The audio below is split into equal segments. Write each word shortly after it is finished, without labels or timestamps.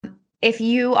if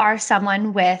you are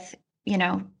someone with,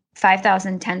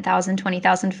 5,000, 10,000,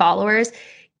 20,000 followers,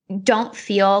 don't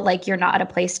feel like you're not at a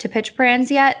place to pitch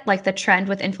brands yet. Like the trend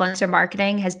with influencer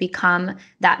marketing has become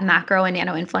that macro and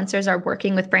nano influencers are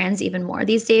working with brands even more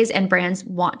these days, and brands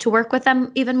want to work with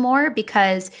them even more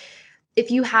because if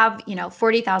you have,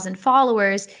 40,000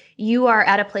 followers, you are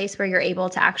at a place where you're able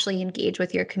to actually engage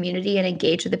with your community and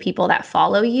engage with the people that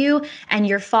follow you. And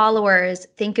your followers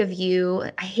think of you.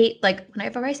 I hate, like,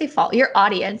 whenever I say follow, your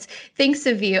audience thinks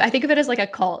of you. I think of it as like a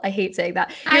cult. I hate saying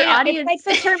that. Your I know. audience. It's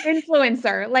like the term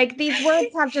influencer. Like these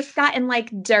words have just gotten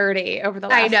like dirty over the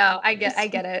last. I know. I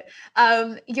get it.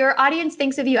 Your audience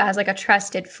thinks of you as like a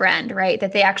trusted friend, right?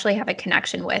 That they actually have a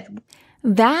connection with.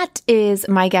 That is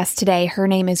my guest today. Her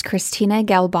name is Christina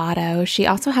Galbato. She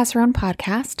also has her own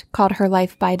podcast called Her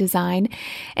Life by Design.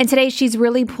 And today she's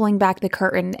really pulling back the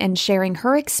curtain and sharing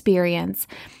her experience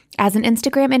as an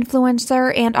Instagram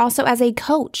influencer and also as a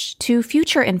coach to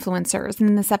future influencers. And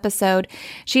in this episode,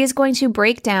 she is going to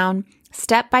break down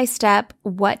step by step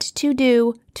what to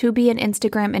do to be an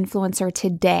Instagram influencer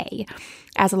today.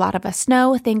 As a lot of us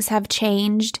know, things have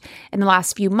changed in the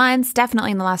last few months,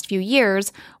 definitely in the last few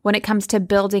years, when it comes to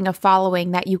building a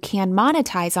following that you can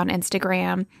monetize on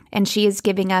Instagram. And she is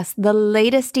giving us the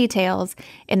latest details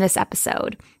in this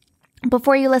episode.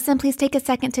 Before you listen, please take a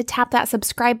second to tap that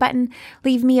subscribe button.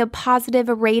 Leave me a positive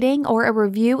rating or a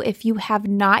review if you have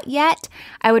not yet.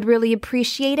 I would really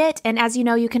appreciate it. And as you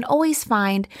know, you can always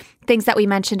find things that we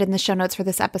mentioned in the show notes for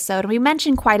this episode. And we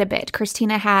mentioned quite a bit.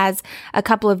 Christina has a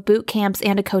couple of boot camps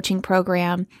and a coaching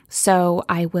program. So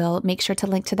I will make sure to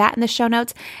link to that in the show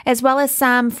notes, as well as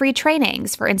some free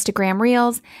trainings for Instagram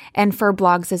Reels and for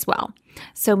blogs as well.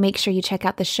 So make sure you check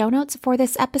out the show notes for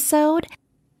this episode.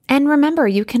 And remember,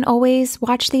 you can always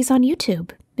watch these on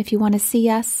YouTube. If you want to see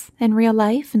us in real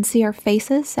life and see our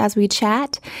faces as we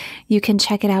chat, you can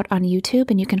check it out on YouTube,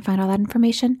 and you can find all that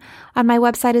information on my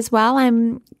website as well.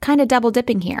 I'm kind of double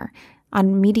dipping here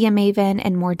on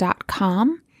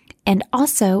MediaMavenandMore.com and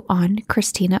also on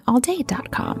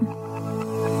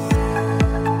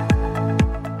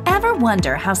ChristinaAllday.com. Ever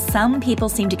wonder how some people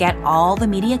seem to get all the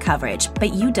media coverage,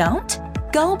 but you don't?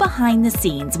 Go behind the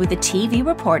scenes with a TV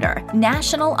reporter,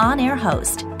 national on-air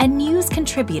host, and news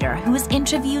contributor who has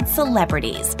interviewed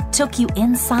celebrities, took you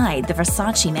inside the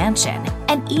Versace mansion,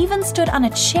 and even stood on a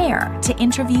chair to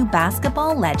interview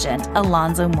basketball legend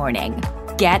Alonzo Mourning.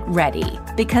 Get ready,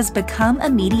 because Become a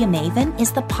Media Maven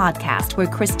is the podcast where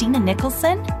Christina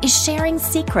Nicholson is sharing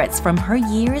secrets from her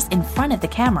years in front of the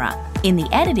camera, in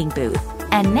the editing booth,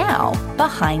 and now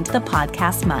behind the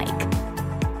podcast mic.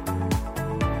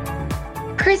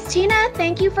 Christina,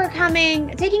 thank you for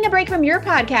taking a break from your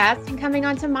podcast and coming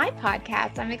onto my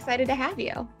podcast. I'm excited to have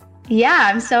you. Yeah,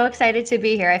 I'm so excited to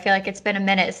be here. I feel like it's been a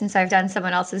minute since I've done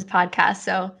someone else's podcast,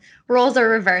 so roles are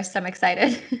reversed. I'm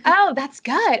excited. Oh, that's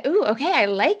good. Ooh, okay, I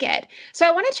like it. So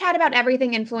I want to chat about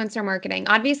everything influencer marketing.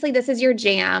 Obviously, this is your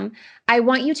jam. I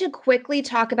want you to quickly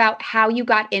talk about how you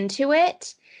got into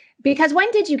it, because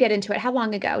when did you get into it? How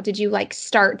long ago did you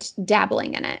start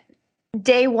dabbling in it?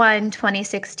 Day one,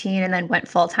 2016, and then went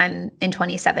full-time in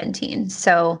 2017.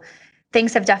 So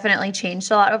things have definitely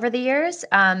changed a lot over the years.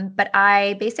 But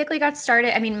I basically got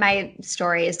started. I mean, my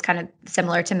story is kind of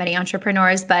similar to many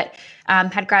entrepreneurs, but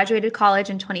had graduated college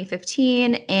in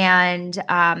 2015 and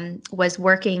was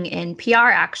working in PR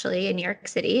actually in New York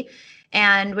City,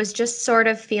 and was just sort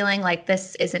of feeling like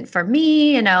this isn't for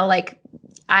me,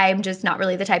 I'm just not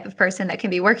really the type of person that can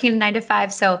be working 9 to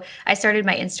 5. So I started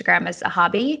my Instagram as a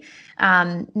hobby,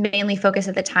 mainly focused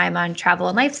at the time on travel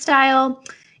and lifestyle,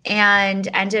 and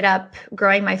ended up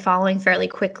growing my following fairly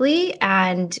quickly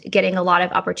and getting a lot of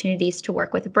opportunities to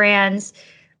work with brands.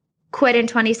 Quit in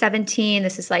 2017.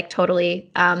 This is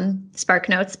totally Spark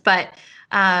Notes, but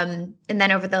and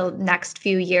then over the next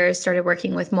few years started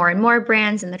working with more and more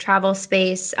brands in the travel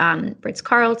space,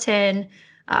 Ritz-Carlton,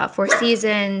 Four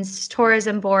Seasons,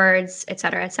 tourism boards, et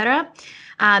cetera, et cetera.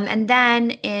 And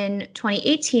then in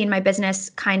 2018, my business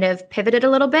kind of pivoted a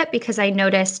little bit because I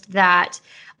noticed that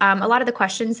a lot of the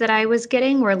questions that I was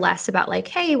getting were less about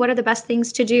hey, what are the best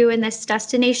things to do in this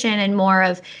destination, and more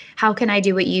of how can I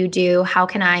do what you do? How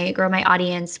can I grow my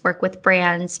audience, work with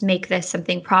brands, make this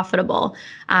something profitable?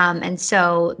 And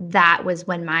so that was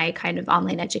when my kind of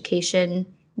online education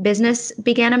business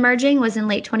began emerging, was in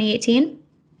late 2018.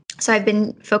 So I've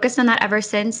been focused on that ever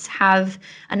since, have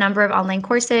a number of online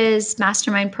courses,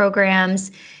 mastermind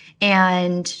programs,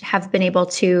 and have been able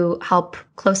to help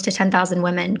close to 10,000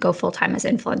 women go full-time as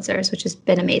influencers, which has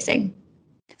been amazing.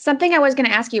 Something I was going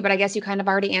to ask you, but I guess you kind of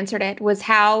already answered it, was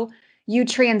how you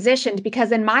transitioned.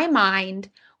 Because in my mind,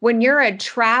 when you're a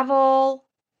travel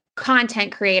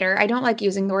content creator. I don't like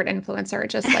using the word influencer. It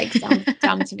just like sounds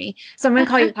dumb to me. So I'm going to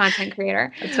call you content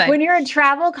creator. That's fine. When you're a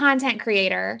travel content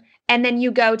creator and then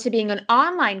you go to being an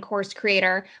online course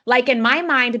creator, like in my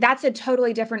mind, that's a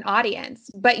totally different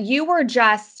audience. But you were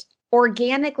just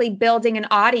organically building an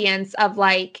audience of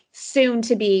like soon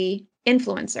to be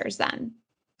influencers then.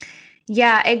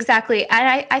 Yeah, exactly.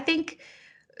 And I think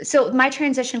so my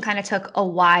transition kind of took a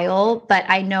while, but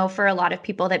I know for a lot of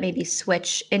people that maybe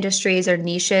switch industries or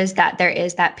niches that there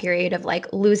is that period of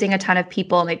like losing a ton of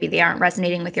people. Maybe they aren't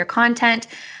resonating with your content.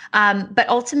 But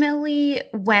ultimately,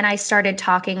 when I started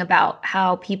talking about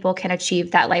how people can achieve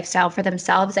that lifestyle for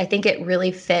themselves, I think it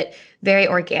really fit very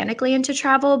organically into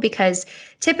travel because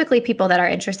typically people that are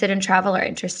interested in travel are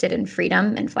interested in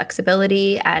freedom and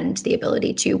flexibility and the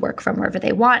ability to work from wherever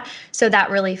they want. So that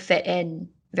really fit in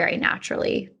very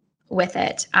naturally with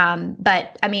it.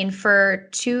 But I mean, for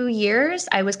 2 years,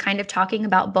 I was kind of talking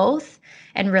about both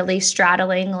and really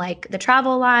straddling like the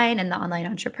travel line and the online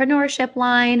entrepreneurship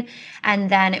line. And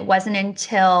then it wasn't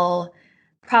until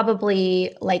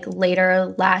probably like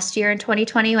later last year in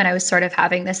 2020 when I was sort of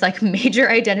having this like major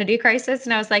identity crisis.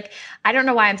 And I was like, I don't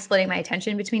know why I'm splitting my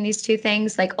attention between these two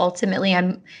things. Like ultimately,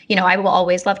 I will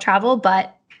always love travel,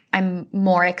 but I'm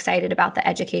more excited about the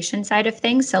education side of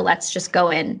things. So let's just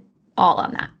go in all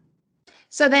on that.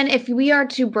 So then if we are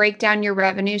to break down your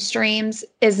revenue streams,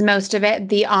 is most of it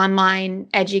the online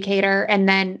educator and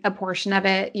then a portion of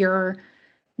it your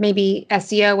maybe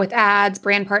SEO with ads,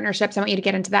 brand partnerships? I want you to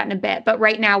get into that in a bit. But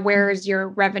right now, where is your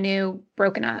revenue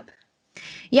broken up?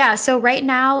 Yeah. So right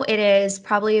now it is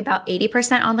probably about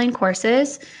 80% online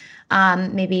courses,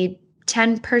 maybe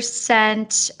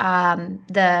 10%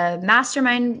 the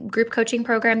mastermind group coaching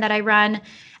program that I run.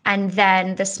 And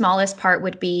then the smallest part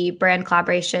would be brand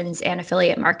collaborations and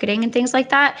affiliate marketing and things like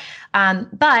that.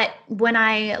 But when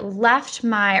I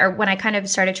when I kind of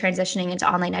started transitioning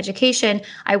into online education,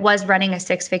 I was running a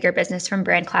 6-figure business from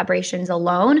brand collaborations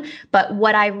alone. But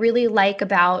what I really like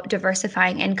about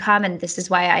diversifying income, and this is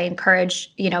why I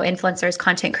encourage, influencers,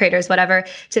 content creators, whatever,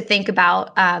 to think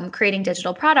about creating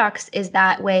digital products, is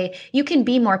that way you can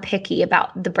be more picky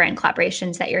about the brand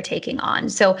collaborations that you're taking on.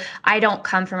 So I don't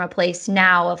come from a place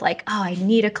now of like, oh, I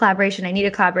need a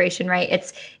collaboration, right?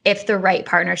 It's if the right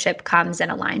partnership comes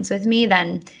and aligns with me,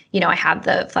 then, I have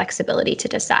the flexibility to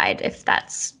decide if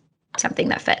that's something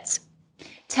that fits.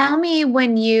 Tell me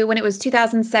when it was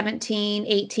 2017,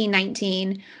 18,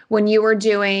 19, when you were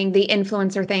doing the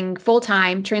influencer thing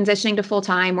full-time, transitioning to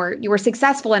full-time, where you were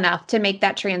successful enough to make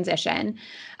that transition,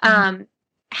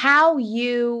 how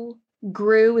you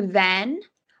grew then,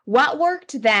 what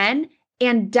worked then,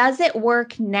 and does it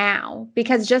work now?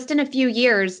 Because just in a few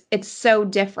years, it's so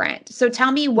different. So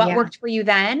tell me what worked for you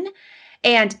then,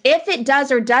 and if it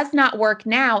does or does not work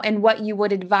now, and what you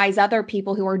would advise other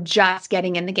people who are just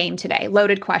getting in the game today.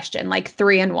 Loaded question, like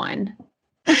 3 in 1.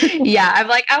 Yeah, I'm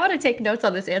like, I want to take notes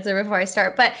on this answer before I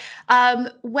start. But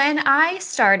when I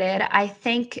started, I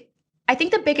think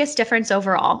the biggest difference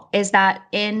overall is that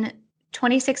in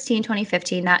 2016,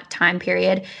 2015, that time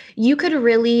period, you could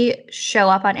really show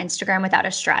up on Instagram without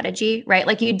a strategy, right?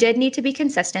 Like you did need to be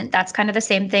consistent. That's kind of the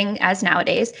same thing as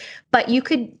nowadays, but you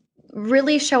could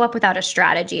really show up without a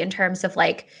strategy in terms of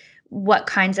like what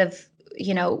kinds of,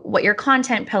 what your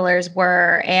content pillars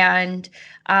were, and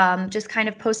just kind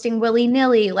of posting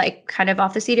willy-nilly, like kind of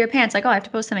off the seat of your pants, like, oh, I have to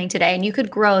post something today. And you could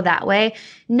grow that way.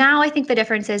 Now, I think the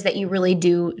difference is that you really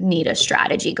do need a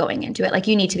strategy going into it. Like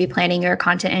you need to be planning your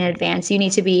content in advance. You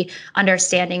need to be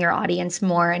understanding your audience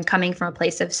more and coming from a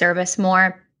place of service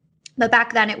more. But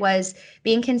back then it was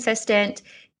being consistent,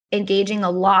 engaging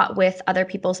a lot with other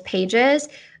people's pages.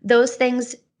 Those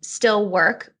things still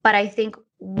work. But I think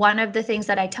one of the things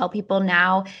that I tell people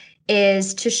now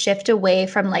is to shift away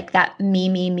from like that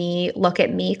me, look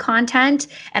at me content.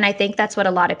 And I think that's what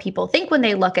a lot of people think when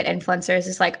they look at influencers,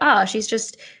 is like, oh, she's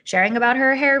just sharing about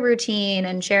her hair routine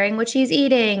and sharing what she's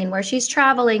eating and where she's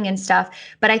traveling and stuff.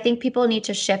 But I think people need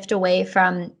to shift away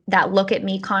from that look at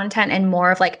me content and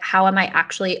more of like, how am I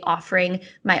actually offering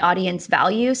my audience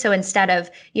value? So instead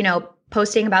of,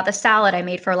 posting about the salad I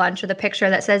made for lunch with a picture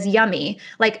that says yummy,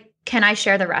 like, can I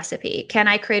share the recipe? Can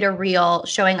I create a reel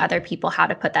showing other people how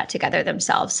to put that together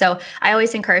themselves? So I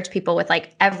always encourage people with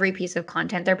like every piece of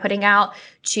content they're putting out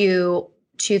to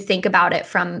think about it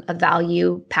from a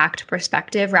value packed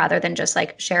perspective rather than just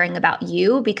like sharing about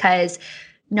you, because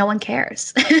no one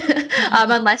cares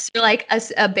unless you're like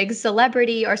a big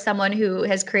celebrity or someone who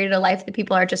has created a life that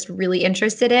people are just really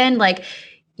interested in. Like,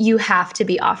 you have to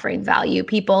be offering value.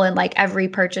 People in like every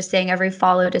purchasing, every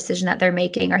follow decision that they're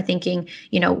making are thinking,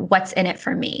 what's in it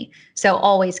for me? So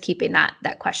always keeping that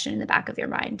question in the back of your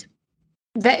mind.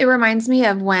 That it reminds me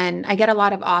of when I get a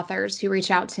lot of authors who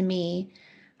reach out to me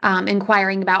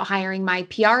inquiring about hiring my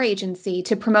PR agency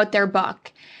to promote their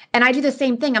book. And I do the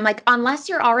same thing. I'm like, unless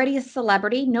you're already a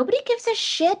celebrity, nobody gives a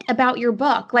shit about your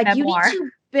book. Like, you need Memoir. to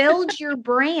build your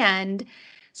brand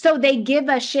so they give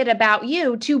a shit about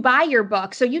you to buy your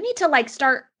book. So you need to like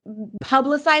start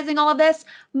publicizing all of this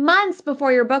months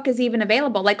before your book is even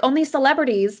available. Like, only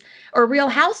celebrities or Real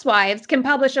Housewives can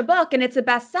publish a book and it's a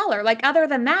bestseller. Like, other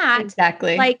than that,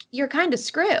 Exactly. like, you're kind of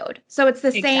screwed. So it's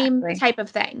the same Exactly. type of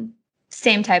thing.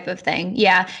 Same type of thing.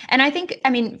 Yeah. And I think, I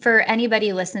mean, for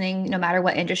anybody listening, no matter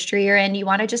what industry you're in, you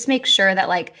want to just make sure that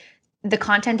like the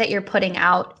content that you're putting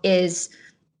out is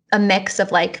a mix of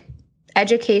like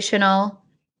educational,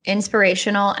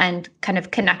 inspirational, and kind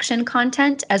of connection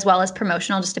content, as well as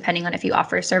promotional, just depending on if you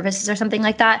offer services or something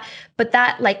like that. But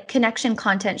that like connection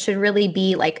content should really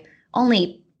be like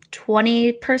only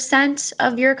 20%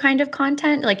 of your kind of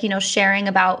content, like, sharing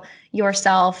about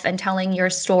yourself and telling your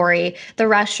story. The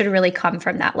rest should really come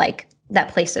from that, like that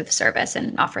place of service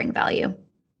and offering value.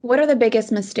 What are the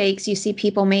biggest mistakes you see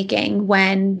people making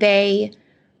when they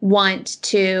want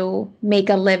to make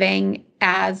a living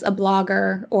as a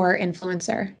blogger or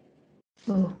influencer?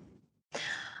 Ooh.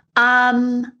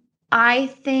 I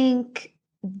think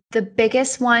the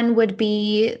biggest one would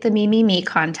be the me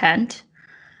content.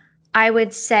 I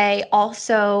would say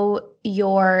also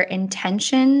your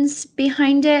intentions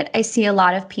behind it. I see a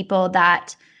lot of people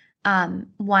that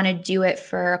want to do it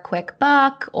for a quick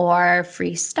buck or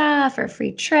free stuff or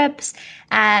free trips.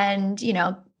 And,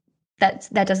 that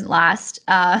doesn't last.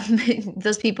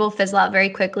 Those people fizzle out very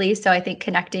quickly. So I think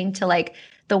connecting to like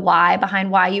the why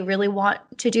behind why you really want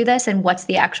to do this and what's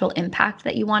the actual impact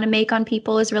that you want to make on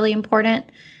people is really important.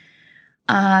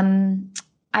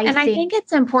 I think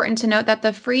it's important to note that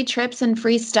the free trips and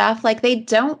free stuff, like, they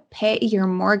don't pay your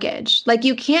mortgage. Like,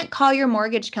 you can't call your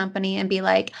mortgage company and be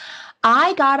like,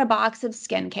 I got a box of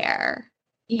skincare.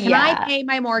 Can I pay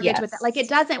my mortgage with that? Like, it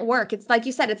doesn't work. It's like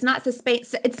you said, it's not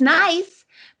it's nice,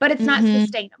 but it's not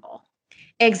sustainable.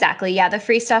 Exactly. Yeah. The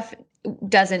free stuff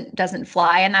doesn't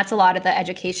fly. And that's a lot of the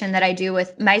education that I do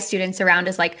with my students around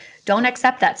is like, don't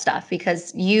accept that stuff,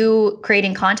 because you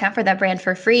creating content for that brand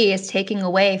for free is taking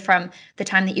away from the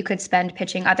time that you could spend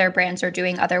pitching other brands or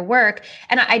doing other work.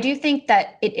 And I do think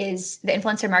that the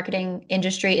influencer marketing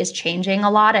industry is changing a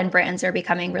lot, and brands are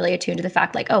becoming really attuned to the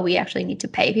fact like, oh, we actually need to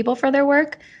pay people for their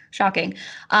work. Shocking.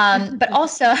 But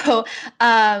also,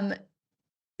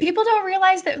 people don't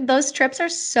realize that those trips are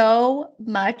so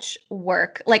much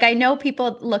work. Like, I know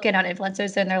people look in on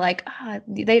influencers and they're like,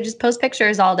 they just post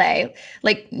pictures all day.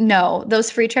 Like, no, those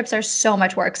free trips are so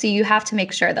much work. So you have to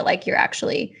make sure that like you're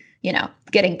actually,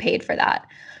 getting paid for that.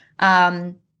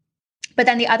 But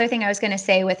then the other thing I was going to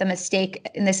say with a mistake,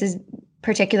 and this is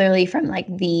particularly from like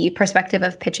the perspective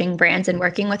of pitching brands and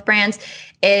working with brands,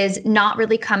 is not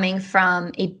really coming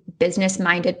from a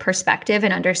business-minded perspective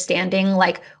and understanding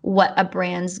like what a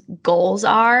brand's goals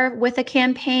are with a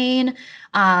campaign.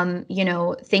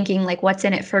 Thinking like what's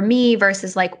in it for me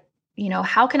versus like,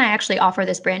 how can I actually offer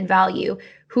this brand value?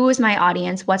 Who is my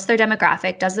audience? What's their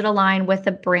demographic? Does it align with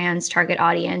the brand's target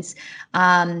audience?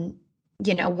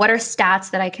 What are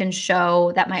stats that I can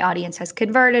show that my audience has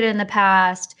converted in the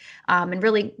past? And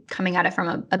really coming at it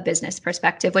from a business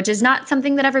perspective, which is not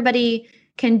something that everybody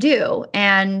can do.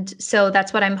 And so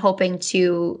that's what I'm hoping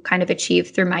to kind of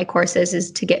achieve through my courses, is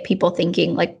to get people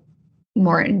thinking like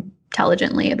more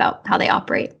intelligently about how they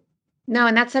operate. No,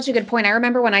 and that's such a good point. I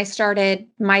remember when I started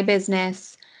my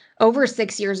business over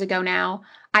 6 years ago now,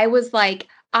 I was like,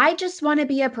 I just want to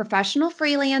be a professional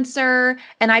freelancer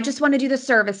and I just want to do the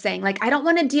servicing. Like, I don't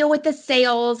want to deal with the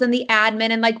sales and the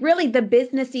admin and like really the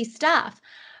businessy stuff.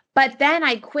 But then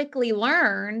I quickly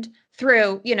learned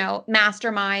through,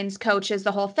 masterminds, coaches,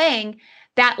 the whole thing,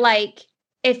 that like,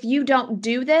 if you don't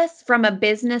do this from a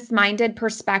business-minded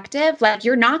perspective, like,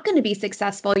 you're not going to be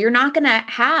successful. You're not going to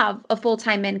have a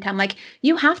full-time income. Like,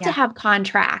 you have to have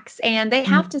contracts and they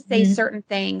have to say certain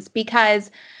things because,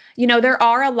 there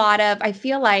are a lot of, I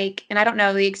feel like, and I don't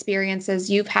know the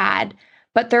experiences you've had,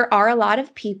 but there are a lot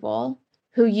of people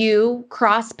who you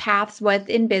cross paths with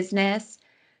in business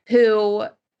who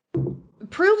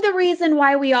prove the reason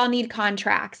why we all need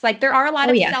contracts. Like, there are a lot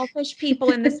of selfish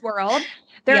people in this world.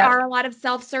 There are a lot of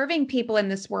self-serving people in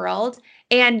this world,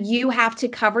 and you have to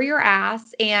cover your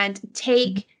ass and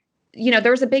take,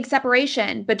 there's a big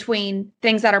separation between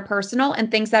things that are personal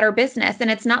and things that are business. And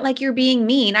it's not like you're being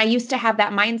mean. I used to have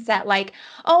that mindset like,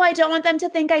 oh, I don't want them to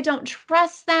think I don't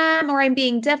trust them or I'm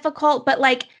being difficult, but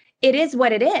like, it is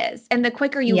what it is. And the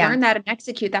quicker you learn that and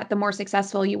execute that, the more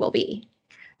successful you will be.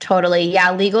 Totally.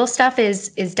 Yeah. Legal stuff is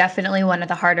definitely one of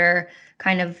the harder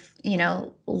kind of,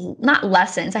 not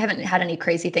lessons. I haven't had any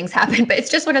crazy things happen, but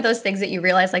it's just one of those things that you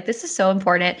realize like this is so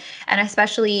important. And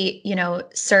especially,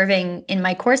 serving in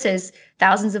my courses,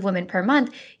 thousands of women per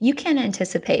month, you can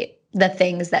anticipate the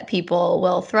things that people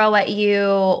will throw at you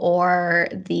or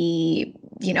the,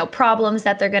 problems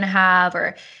that they're going to have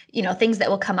or, things that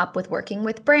will come up with working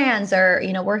with brands or,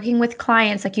 working with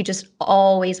clients. Like you just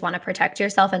always want to protect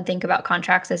yourself and think about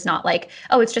contracts as not like,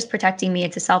 oh, it's just protecting me.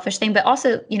 It's a selfish thing, but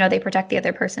also, they protect the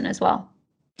other person as well.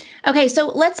 Okay, so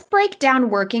let's break down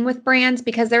working with brands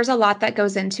because there's a lot that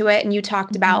goes into it. And you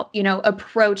talked about,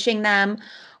 approaching them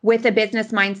with a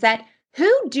business mindset. Who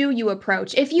do you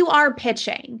approach if you are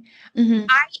pitching?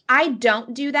 I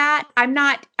don't do that.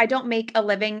 I don't make a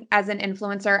living as an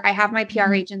influencer. I have my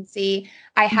PR agency.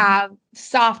 I have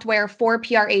software for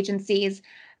PR agencies,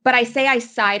 but I say I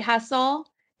side hustle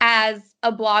as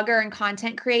a blogger and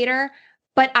content creator,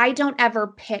 but I don't ever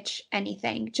pitch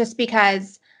anything just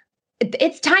because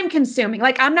it's time consuming.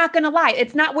 Like, I'm not going to lie.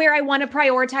 It's not where I want to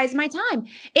prioritize my time.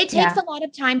 It takes a lot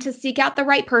of time to seek out the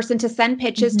right person, to send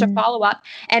pitches, to follow up,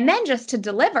 and then just to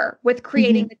deliver with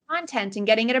creating the content and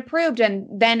getting it approved. And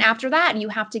then after that, you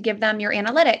have to give them your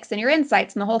analytics and your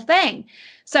insights and the whole thing.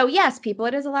 So yes, people,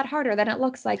 it is a lot harder than it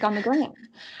looks like on the ground.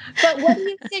 But what do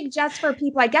you suggest for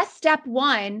people? I guess step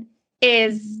one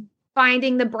is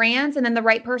finding the brands and then the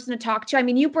right person to talk to. I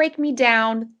mean, you break me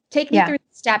down. Take me through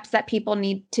the steps that people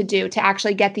need to do to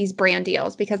actually get these brand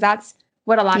deals, because that's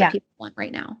what a lot of people want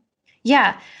right now.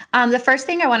 Yeah. The first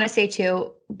thing I want to say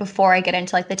too, before I get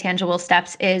into like the tangible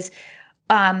steps is,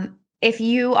 if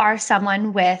you are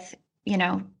someone with,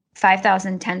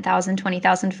 5,000, 10,000,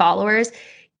 20,000 followers,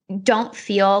 don't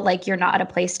feel like you're not at a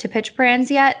place to pitch brands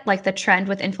yet. Like the trend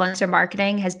with influencer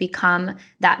marketing has become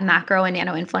that macro and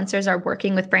nano influencers are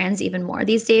working with brands even more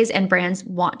these days, and brands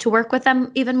want to work with them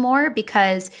even more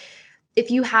because if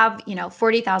you have,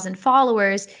 40,000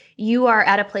 followers, you are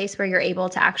at a place where you're able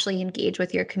to actually engage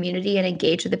with your community and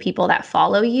engage with the people that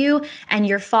follow you, and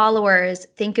your followers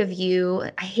think of you.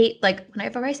 I hate like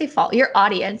whenever I say follow, your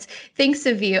audience thinks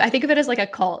of you. I think of it as like a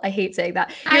cult. I hate saying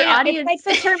that. Your audience, it's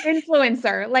like the term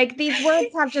influencer. Like these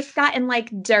words have just gotten like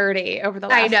dirty over the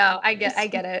last. I know. I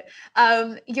get it.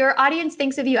 Your audience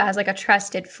thinks of you as like a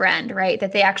trusted friend, right?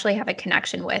 That they actually have a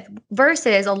connection with,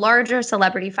 versus a larger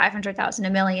celebrity, 500,000, a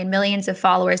million, millions of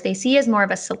followers. They see as more of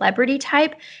a celebrity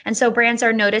type. And so brands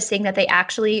are noticing that they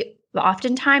actually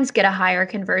oftentimes get a higher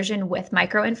conversion with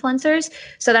micro influencers.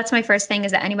 So that's my first thing,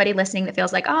 is that anybody listening that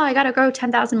feels like, oh, I got to grow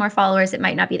 10,000 more followers, it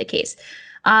might not be the case.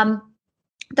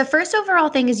 The first overall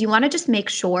thing is you want to just make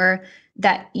sure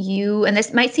that you, and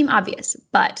this might seem obvious,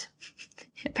 but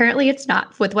apparently it's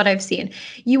not with what I've seen.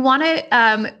 You want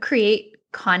to create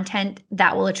content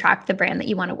that will attract the brand that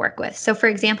you want to work with. So for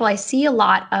example, I see a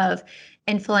lot of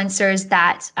influencers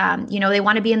that, they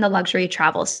want to be in the luxury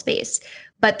travel space,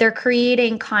 but they're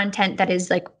creating content that is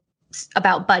like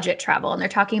about budget travel, and they're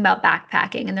talking about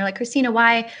backpacking, and they're like, Christina,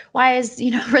 why is,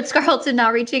 Ritz-Carlton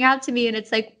not reaching out to me? And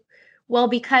it's like, well,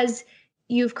 because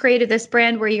you've created this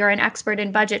brand where you're an expert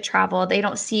in budget travel. They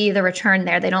don't see the return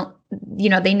there. They don't,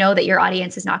 they know that your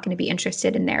audience is not going to be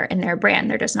interested in their brand.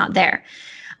 They're just not there.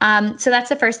 So that's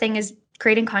the first thing, is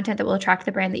creating content that will attract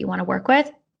the brand that you want to work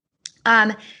with.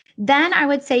 Then I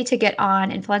would say to get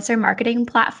on influencer marketing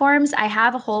platforms. I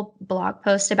have a whole blog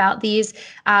post about these,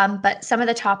 but some of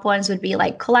the top ones would be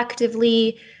like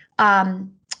Collectively,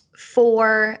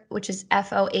 which is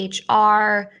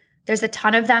FOHR. There's a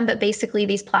ton of them, but basically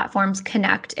these platforms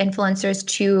connect influencers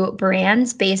to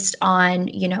brands based on,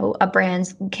 a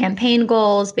brand's campaign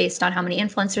goals, based on how many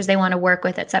influencers they want to work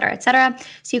with, et cetera, et cetera.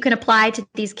 So you can apply to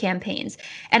these campaigns.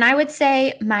 And I would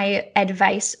say my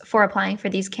advice for applying for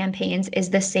these campaigns is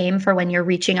the same for when you're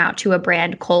reaching out to a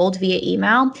brand cold via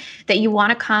email, that you want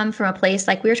to come from a place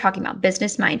like we were talking about,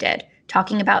 business-minded,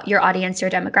 talking about your audience, your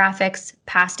demographics,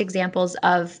 past examples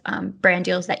of brand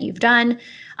deals that you've done,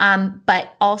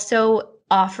 but also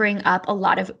offering up a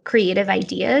lot of creative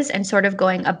ideas and sort of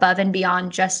going above and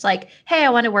beyond just like, hey, I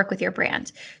want to work with your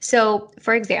brand. So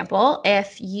for example,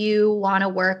 if you want to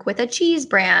work with a cheese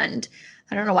brand,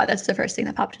 I don't know why that's the first thing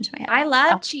that popped into my head. I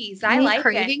love cheese. I like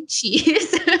craving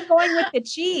cheese. Going with the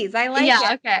cheese. I like it.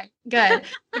 Yeah, okay, good. I'm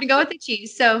going to go with the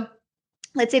cheese. So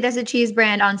let's say there's a cheese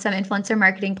brand on some influencer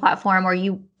marketing platform, or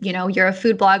you're a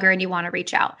food blogger and you want to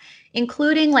reach out,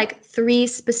 including like 3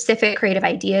 specific creative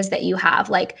ideas that you have.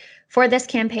 Like for this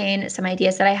campaign, some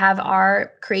ideas that I have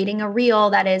are creating a reel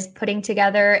that is putting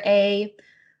together a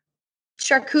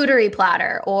charcuterie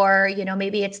platter, or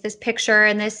maybe it's this picture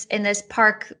in this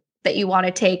park that you want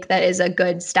to take that is a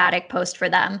good static post for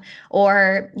them,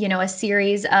 or, you know, a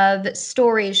series of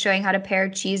stories showing how to pair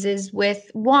cheeses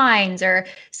with wines or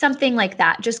something like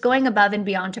that. Just going above and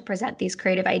beyond to present these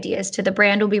creative ideas to the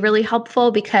brand will be really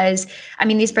helpful, because I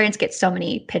mean, these brands get so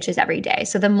many pitches every day.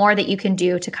 So the more that you can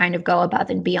do to kind of go above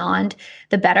and beyond,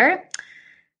 the better.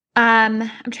 I'm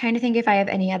trying to think if I have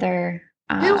any other.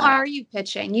 Who are you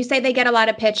pitching? You say they get a lot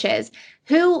of pitches.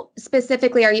 Who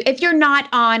specifically are you? If you're not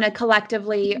on a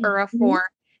Collectively or a Four,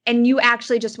 and you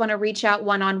actually just want to reach out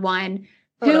one-on-one,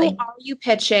 Totally. who are you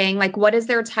pitching? Like, what is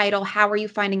their title? How are you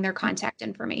finding their contact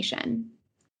information?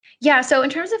 Yeah. So in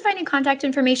terms of finding contact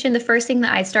information, the first thing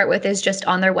that I start with is just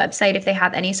on their website. If they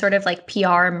have any sort of like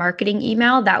PR marketing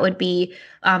email, that would be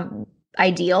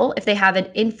ideal. If they have an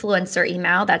influencer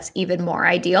email, that's even more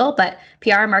ideal, but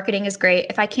PR marketing is great.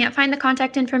 If I can't find the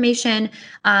contact information,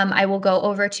 I will go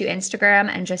over to Instagram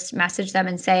and just message them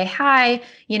and say, hi,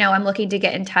 you know, I'm looking to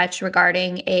get in touch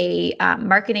regarding a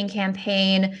marketing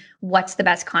campaign. What's the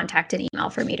best contact and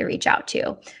email for me to reach out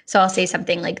to? So I'll say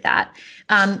something like that.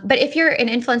 But if you're an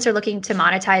influencer looking to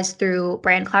monetize through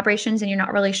brand collaborations and you're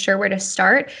not really sure where to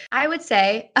start, I would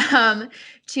say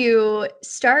to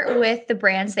start with the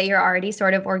brands that you're already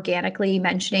sort of organically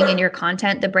mentioning in your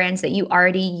content, the brands that you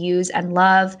already use and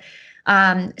love.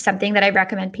 Something that I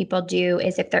recommend people do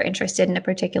is, if they're interested in a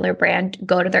particular brand,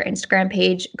 go to their Instagram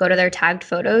page, go to their tagged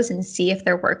photos and see if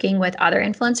they're working with other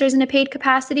influencers in a paid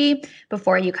capacity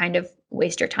before you kind of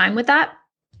waste your time with that.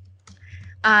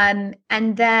 And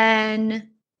then,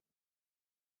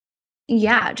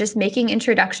 yeah, just making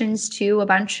introductions to a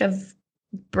bunch of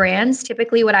brands.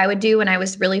 Typically what I would do when I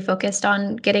was really focused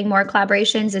on getting more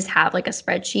collaborations is have like a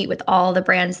spreadsheet with all the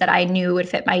brands that I knew would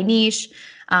fit my niche,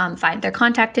 find their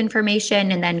contact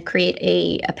information, and then create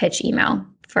a pitch email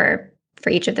for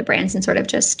each of the brands and sort of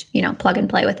just, you know, plug and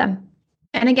play with them.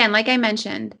 And again, like I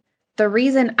mentioned, the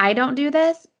reason I don't do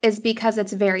this is because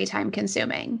it's very time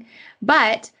consuming.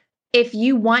 But if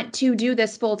you want to do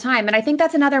this full time, and I think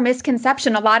that's another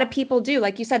misconception a lot of people do,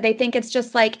 like you said, they think it's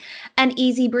just like an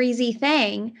easy breezy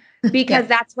thing because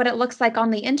that's what it looks like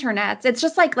on the internet. It's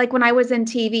just like when I was in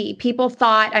TV, people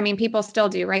thought, I mean, people still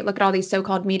do, right? Look at all these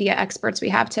so-called media experts we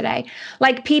have today.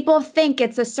 Like, people think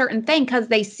it's a certain thing because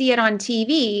they see it on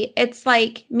TV. It's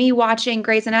like me watching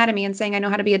Grey's Anatomy and saying I know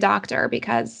how to be a doctor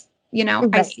because, you know,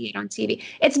 I see it on TV.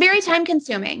 It's very time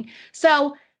consuming.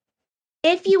 So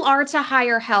if you are to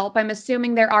hire help, I'm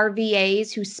assuming there are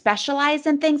VAs who specialize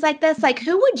in things like this. Like,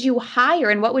 who would you hire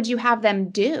and what would you have them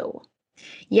do?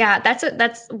 Yeah,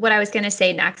 that's what I was going to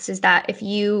say next, is that if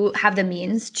you have the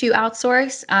means to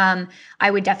outsource, I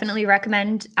would definitely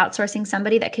recommend outsourcing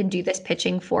somebody that can do this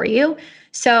pitching for you.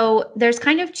 So there's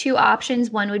kind of two options.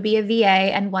 One would be a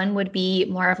VA and one would be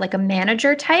more of like a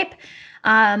manager type.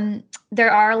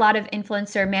 There are a lot of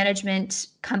influencer management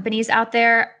companies out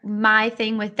there. My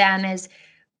thing with them is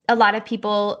a lot of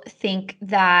people think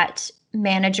that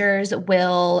managers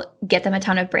will get them a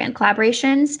ton of brand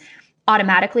collaborations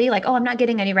automatically. Like, oh, I'm not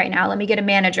getting any right now. Let me get a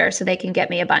manager so they can get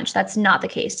me a bunch. That's not the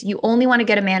case. You only want to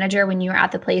get a manager when you're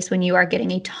at the place when you are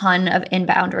getting a ton of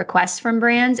inbound requests from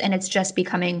brands and it's just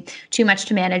becoming too much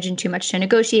to manage and too much to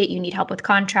negotiate. You need help with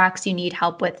contracts. You need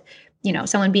help with, you know,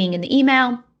 someone being in the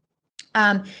email.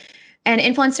 And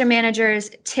influencer managers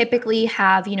typically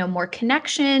have, you know, more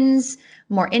connections,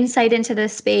 more insight into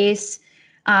this space.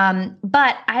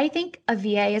 But I think a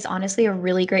VA is honestly a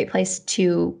really great place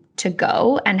to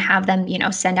go and have them, you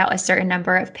know, send out a certain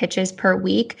number of pitches per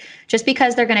week, just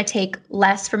because they're going to take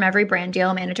less from every brand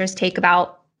deal. Managers take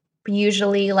about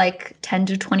usually like 10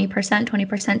 to 20%,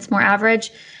 20% is more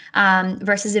average,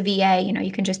 versus a VA. You know,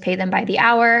 you can just pay them by the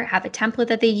hour, have a template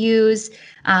that they use,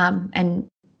 and,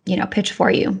 you know, pitch for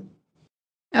you.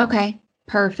 Okay,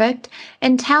 perfect.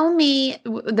 And tell me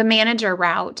the manager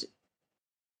route,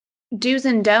 do's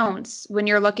and don'ts when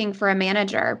you're looking for a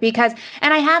manager, because,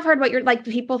 and I have heard what you're like,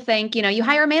 people think, you know, you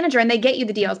hire a manager and they get you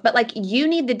the deals, but like you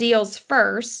need the deals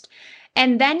first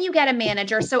and then you get a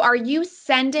manager. So are you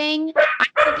sending,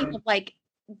 I'm thinking of like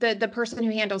the person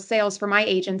who handles sales for my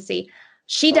agency.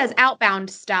 She does outbound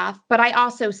stuff, but I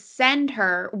also send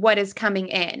her what is coming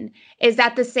in. Is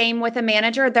that the same with a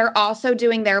manager? They're also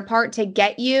doing their part to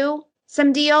get you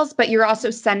some deals, but you're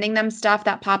also sending them stuff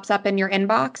that pops up in your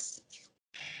inbox?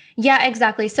 Yeah,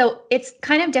 exactly. So it's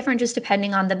kind of different just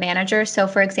depending on the manager. So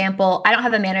for example, I don't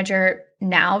have a manager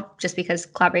now just because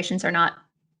collaborations are not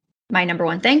my number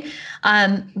one thing.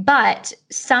 But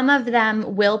some of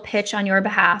them will pitch on your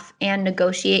behalf and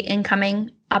negotiate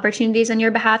incoming opportunities on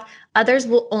your behalf. Others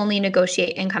will only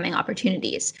negotiate incoming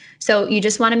opportunities. So you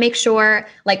just want to make sure,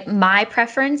 like my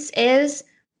preference is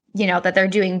that they're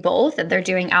doing both, and they're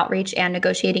doing outreach and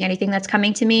negotiating anything that's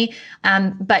coming to me.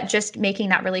 But just making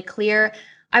that really clear.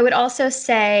 I would also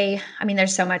say, I mean,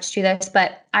 there's so much to this,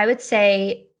 but I would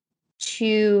say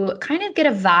to kind of get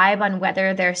a vibe on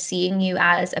whether they're seeing you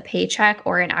as a paycheck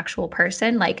or an actual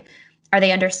person. Like, are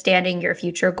they understanding your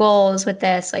future goals with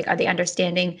this? Like, are they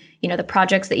understanding, the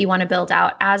projects that you want to build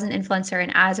out as an influencer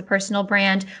and as a personal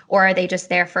brand? Or are they just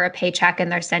there for a paycheck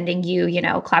and they're sending you,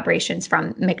 collaborations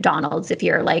from McDonald's if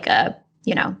you're like a,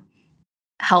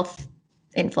 health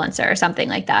influencer or something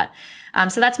like that?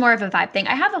 So that's more of a vibe thing.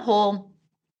 I have a whole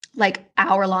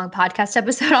hour-long podcast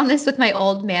episode on this with my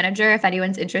old manager, if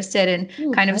anyone's interested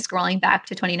in kind of scrolling back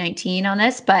to 2019 on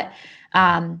this. But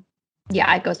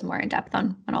yeah, it goes more in depth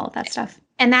on all of that stuff.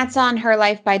 And that's on Her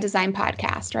Life by Design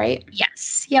podcast, right?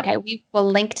 Yes. Yep. Okay, we will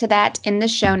link to that in the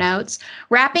show notes.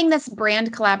 Wrapping this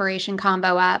brand collaboration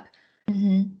combo up,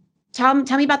 tell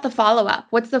me about the follow-up.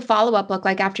 What's the follow-up look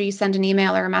like after you send an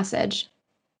email or a message?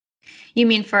 You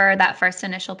mean for that first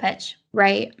initial pitch?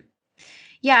 Right.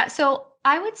 Yeah, so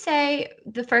I would say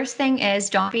the first thing is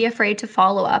don't be afraid to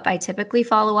follow up. I typically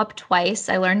follow up twice.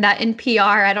 I learned that in PR.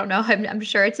 I don't know. I'm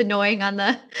sure it's annoying on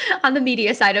the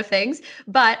media side of things,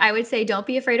 but I would say don't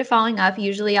be afraid of following up.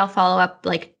 Usually I'll follow up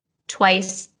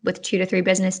twice with 2 to 3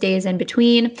 business days in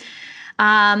between.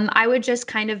 I would just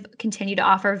kind of continue to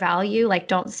offer value.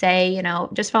 Don't say,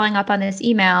 just following up on this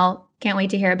email, can't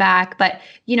wait to hear back. But,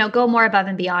 go more above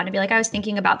and beyond and be like, I was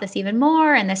thinking about this even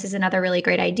more, and this is another really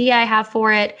great idea I have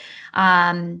for it.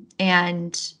 And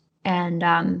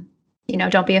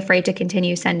don't be afraid to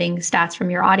continue sending stats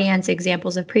from your audience,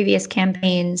 examples of previous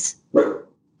campaigns.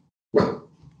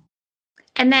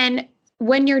 And then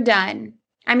when you're done,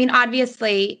 I mean,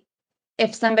 obviously,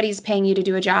 if somebody's paying you to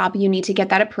do a job, you need to get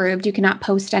that approved. You cannot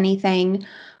post anything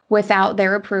without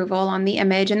their approval on the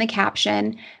image and the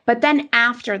caption. But then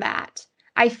after that,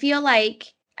 I feel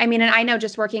like, and I know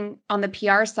just working on the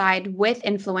PR side with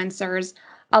influencers,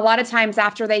 a lot of times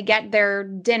after they get their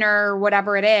dinner or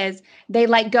whatever it is, they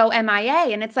go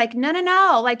MIA. And it's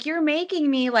no. You're making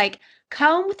me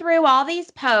comb through all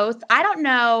these posts. I don't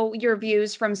know your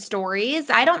views from stories.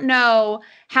 I don't know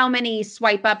how many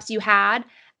swipe ups you had.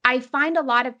 I find a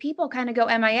lot of people kind of go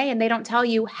MIA and they don't tell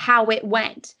you how it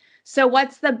went. So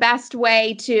what's the best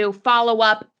way to follow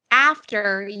up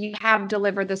after you have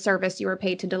delivered the service you were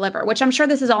paid to deliver, which I'm sure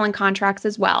this is all in contracts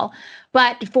as well.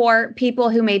 But for people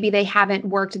who maybe they haven't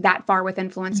worked that far with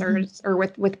influencers or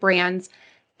with brands,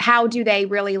 how do they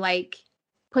really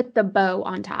put the bow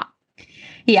on top?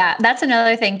 Yeah, that's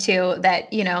another thing too,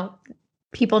 that,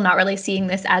 people not really seeing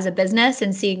this as a business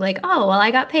and seeing oh, well,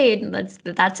 I got paid.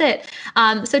 That's it.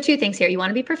 So 2 things here. You want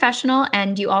to be professional,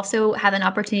 and you also have an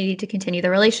opportunity to continue the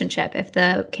relationship if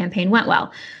the campaign went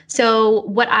well. So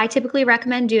what I typically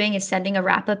recommend doing is sending a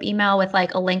wrap-up email with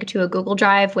a link to a Google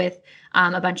Drive with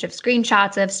a bunch of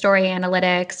screenshots of story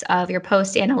analytics, of your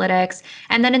post analytics.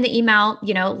 And then in the email,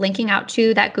 linking out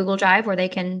to that Google Drive where they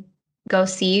can go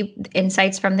see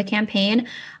insights from the campaign.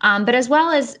 But as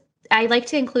well as I like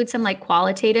to include some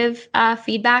qualitative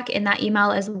feedback in that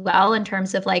email as well, in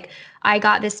terms of I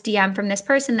got this DM from this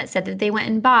person that said that they went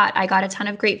and bought. I got a ton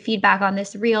of great feedback on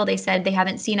this reel. They said they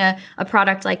haven't seen a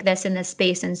product like this in this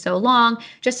space in so long,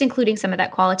 just including some of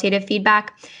that qualitative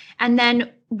feedback. And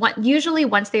then usually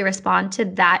once they respond to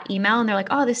that email and they're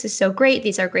oh, this is so great,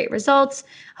 these are great results,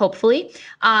 hopefully,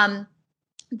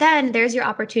 then there's your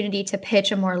opportunity to pitch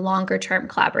a more longer term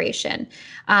collaboration.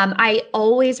 I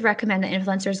always recommend that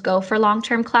influencers go for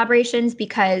long-term collaborations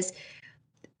because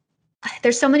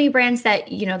there's so many brands that,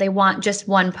 they want just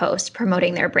one post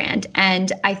promoting their brand.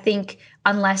 And I think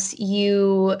unless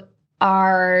you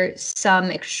are some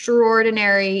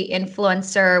extraordinary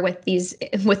influencer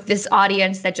with this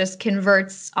audience that just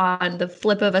converts on the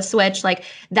flip of a switch,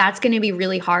 that's going to be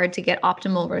really hard to get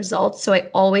optimal results. So I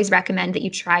always recommend that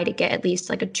you try to get at least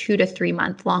a 2 to 3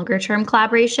 month longer term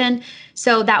collaboration.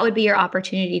 So that would be your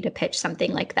opportunity to pitch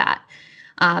something like that.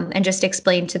 And just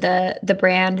explain to the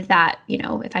brand that,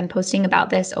 if I'm posting about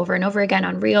this over and over again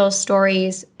on Reels,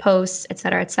 stories, posts, et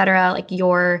cetera,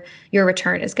 your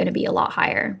return is going to be a lot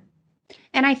higher.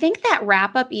 And I think that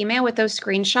wrap-up email with those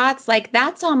screenshots,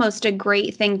 that's almost a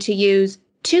great thing to use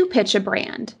to pitch a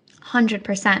brand.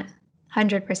 100%.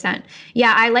 100%.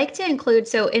 Yeah, I like to include,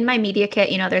 so in my media kit,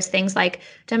 there's things like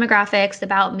demographics,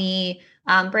 about me,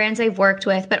 brands I've worked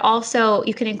with, but also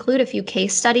you can include a few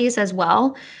case studies as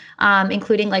well,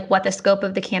 including what the scope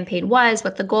of the campaign was,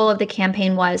 what the goal of the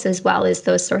campaign was, as well as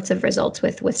those sorts of results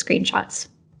with screenshots.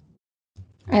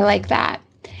 I like that.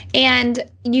 And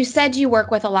you said you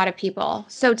work with a lot of people.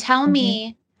 So tell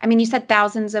me, you said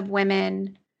thousands of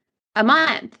women A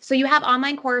month. So you have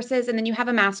online courses and then you have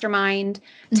a mastermind.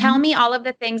 Tell me all of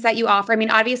the things that you offer. I mean,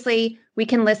 obviously, we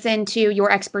can listen to your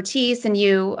expertise and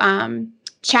you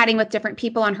chatting with different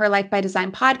people on Her Life by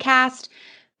Design podcast.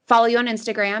 Follow you on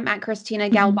Instagram at Christina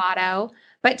Galbato.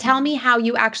 But tell me how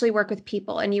you actually work with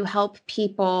people and you help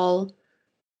people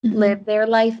live their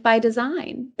life by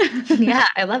design. Yeah,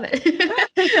 I love it.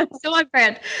 So on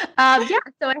brand.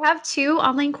 So I have 2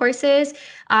 online courses.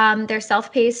 They're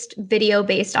self-paced,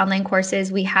 video-based online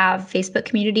courses. We have Facebook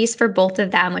communities for both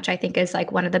of them, which I think is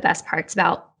like one of the best parts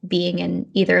about being in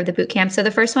either of the boot camps. So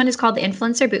the first one is called the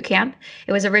Influencer Bootcamp.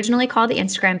 It was originally called the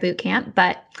Instagram Bootcamp,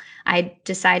 but I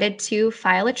decided to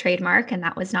file a trademark and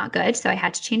that was not good. So I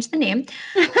had to change the name.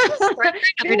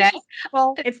 Another day.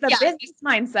 Well, it's the business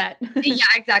mindset. Yeah,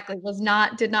 exactly.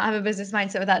 Did not have a business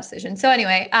mindset with that decision. So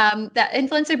anyway, the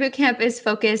Influencer Bootcamp is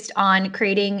focused on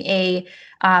creating a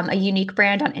unique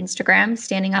brand on Instagram,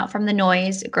 standing out from the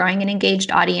noise, growing an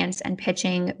engaged audience, and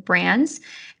pitching brands.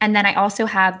 And then I also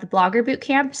have the Blogger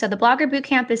Bootcamp. So the Blogger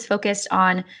Bootcamp is focused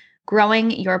on growing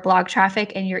your blog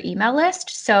traffic and your email list.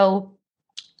 So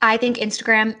I think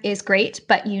Instagram is great,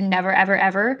 but you never, ever,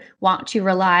 ever want to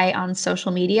rely on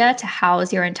social media to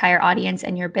house your entire audience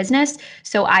and your business.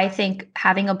 So I think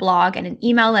having a blog and an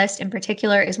email list in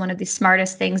particular is one of the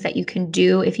smartest things that you can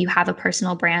do if you have a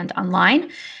personal brand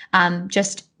online.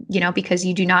 Because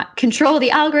you do not control the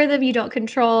algorithm, you don't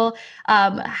control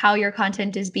how your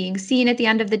content is being seen at the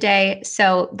end of the day.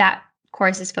 So that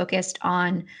course is focused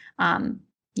on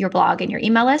your blog and your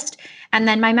email list. And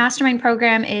then my mastermind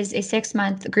program is a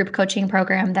 6-month group coaching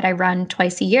program that I run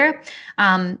twice a year.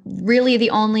 Really the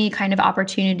only kind of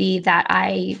opportunity that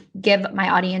I give my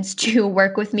audience to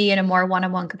work with me in a more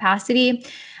one-on-one capacity.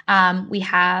 We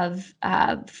have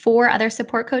 4 other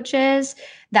support coaches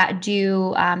that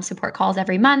do support calls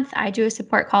every month. I do a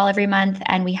support call every month,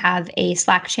 and we have a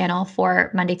Slack channel for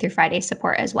Monday through Friday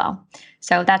support as well.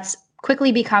 So that's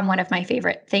quickly become one of my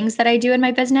favorite things that I do in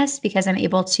my business because I'm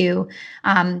able to,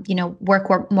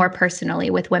 work more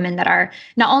personally with women that are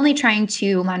not only trying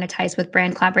to monetize with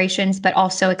brand collaborations, but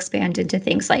also expand into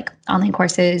things like online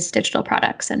courses, digital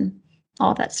products, and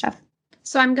all of that stuff.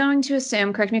 So I'm going to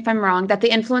assume, correct me if I'm wrong, that the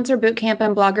Influencer Bootcamp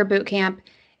and Blogger Bootcamp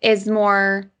is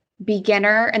more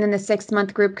beginner, and then the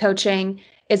 6-month group coaching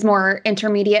is more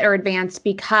intermediate or advanced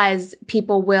because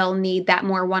people will need that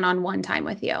more one-on-one time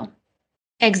with you.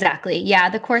 Exactly. Yeah.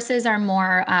 The courses are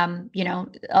more,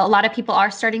 a lot of people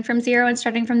are starting from zero and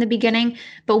starting from the beginning.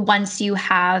 But once you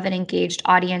have an engaged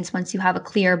audience, once you have a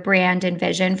clear brand and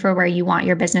vision for where you want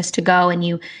your business to go and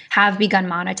you have begun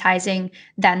monetizing,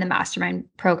 then the mastermind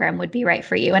program would be right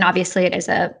for you. And obviously it is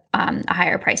a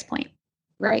higher price point.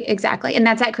 Right. Exactly. And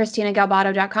that's at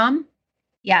ChristinaGalbato.com.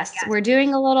 Yes, we're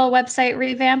doing a little website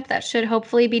revamp that should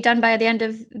hopefully be done by the end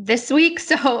of this week.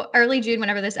 So early June,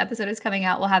 whenever this episode is coming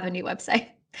out, we'll have a new website.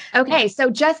 Okay, so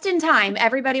just in time,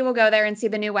 everybody will go there and see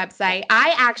the new website.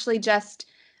 I actually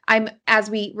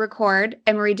as we record,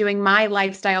 am redoing my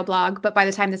lifestyle blog, but by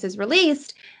the time this is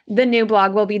released, the new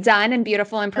blog will be done and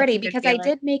beautiful and pretty because I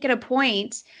did make it a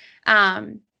point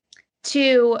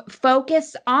to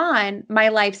focus on my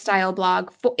lifestyle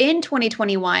blog in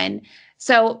 2021.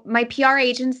 So my PR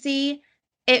agency,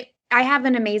 I have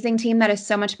an amazing team that is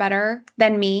so much better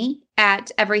than me at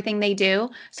everything they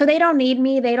do. So they don't need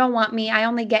me. They don't want me. I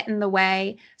only get in the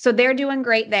way. So they're doing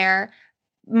great there.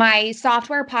 My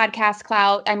software Podcast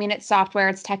Clout, it's software,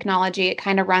 it's technology. It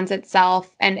kind of runs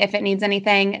itself. And if it needs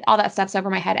anything, all that stuff's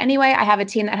over my head anyway. I have a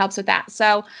team that helps with that.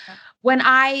 So when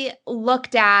I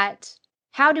looked at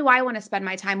how do I want to spend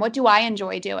my time? What do I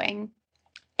enjoy doing?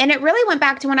 And it really went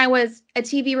back to when I was a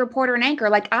TV reporter and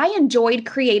anchor. Like I enjoyed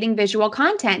creating visual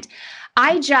content.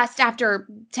 After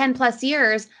 10 plus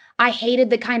years, I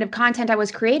hated the kind of content I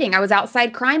was creating. I was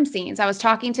outside crime scenes. I was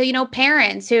talking to,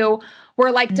 parents who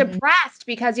were like depressed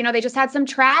because, they just had some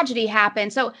tragedy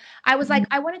happen. So I was like,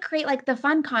 I want to create like the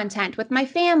fun content with my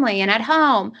family and at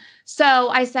home. So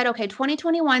I said, okay,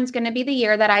 2021 is going to be the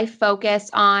year that I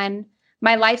focus on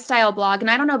my lifestyle blog.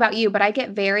 And I don't know about you, but I get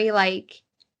very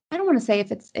I don't want to say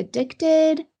if it's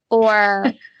addicted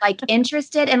or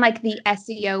interested in the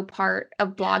SEO part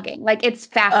of blogging. It's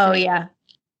fascinating.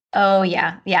 Oh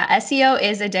yeah. Yeah. SEO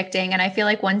is addicting. And I feel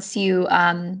like once you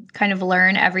kind of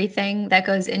learn everything that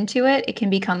goes into it, it can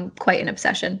become quite an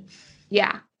obsession.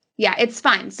 Yeah. Yeah. It's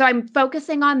fun. So I'm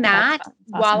focusing on that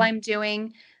while I'm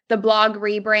doing the blog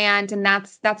rebrand. And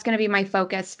that's going to be my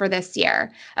focus for this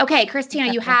year. Okay,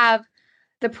 Christina, you have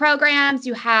the programs,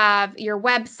 you have your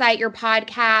website, your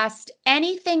podcast,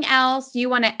 anything else you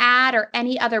want to add or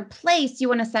any other place you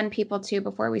want to send people to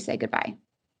before we say goodbye?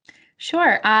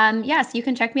 Sure. Yes, you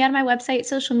can check me out on my website,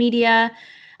 social media.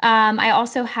 I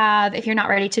also have, if you're not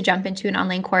ready to jump into an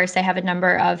online course, I have a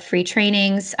number of free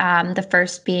trainings. The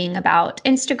first being about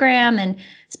Instagram and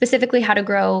specifically how to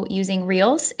grow using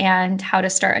Reels and how to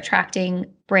start attracting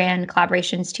brand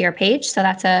collaborations to your page. So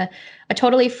that's a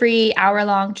totally free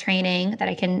hour-long training that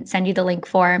I can send you the link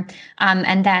for.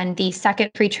 And then the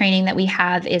second free training that we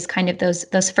have is kind of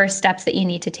those first steps that you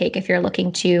need to take if you're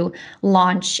looking to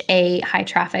launch a high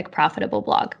traffic, profitable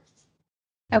blog.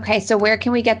 Okay, so where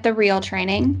can we get the Reel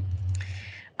training?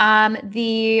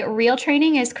 The Reel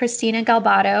training is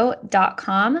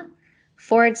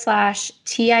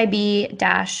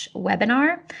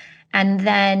christinagalbado.com/TIB-webinar. And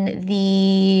then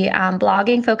the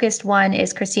blogging focused one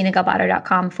is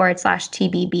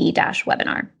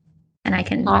christinagalbado.com/TBB-webinar. And I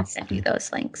can send you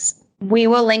those links. We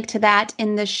will link to that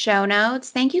in the show notes.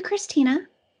 Thank you, Christina.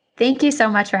 Thank you so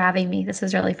much for having me. This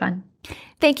was really fun.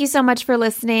 Thank you so much for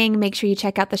listening. Make sure you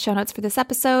check out the show notes for this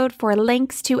episode for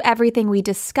links to everything we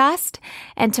discussed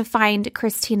and to find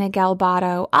Christina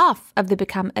Galbado off of the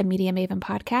Become a Media Maven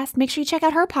podcast. Make sure you check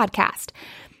out her podcast,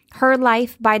 Her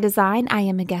Life by Design. I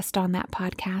am a guest on that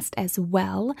podcast as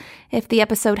well. If the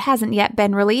episode hasn't yet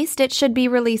been released, it should be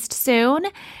released soon.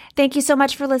 Thank you so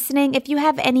much for listening. If you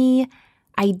have any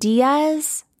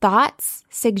ideas, thoughts,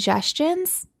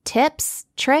 suggestions, tips,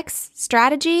 tricks,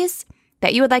 strategies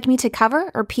that you would like me to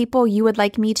cover or people you would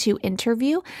like me to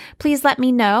interview, please let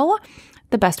me know.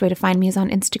 The best way to find me is on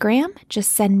Instagram.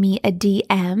 Just send me a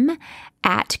DM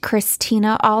at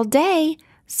Christina all day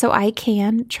so I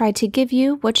can try to give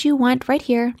you what you want right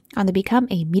here on the Become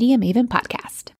a Media Maven podcast.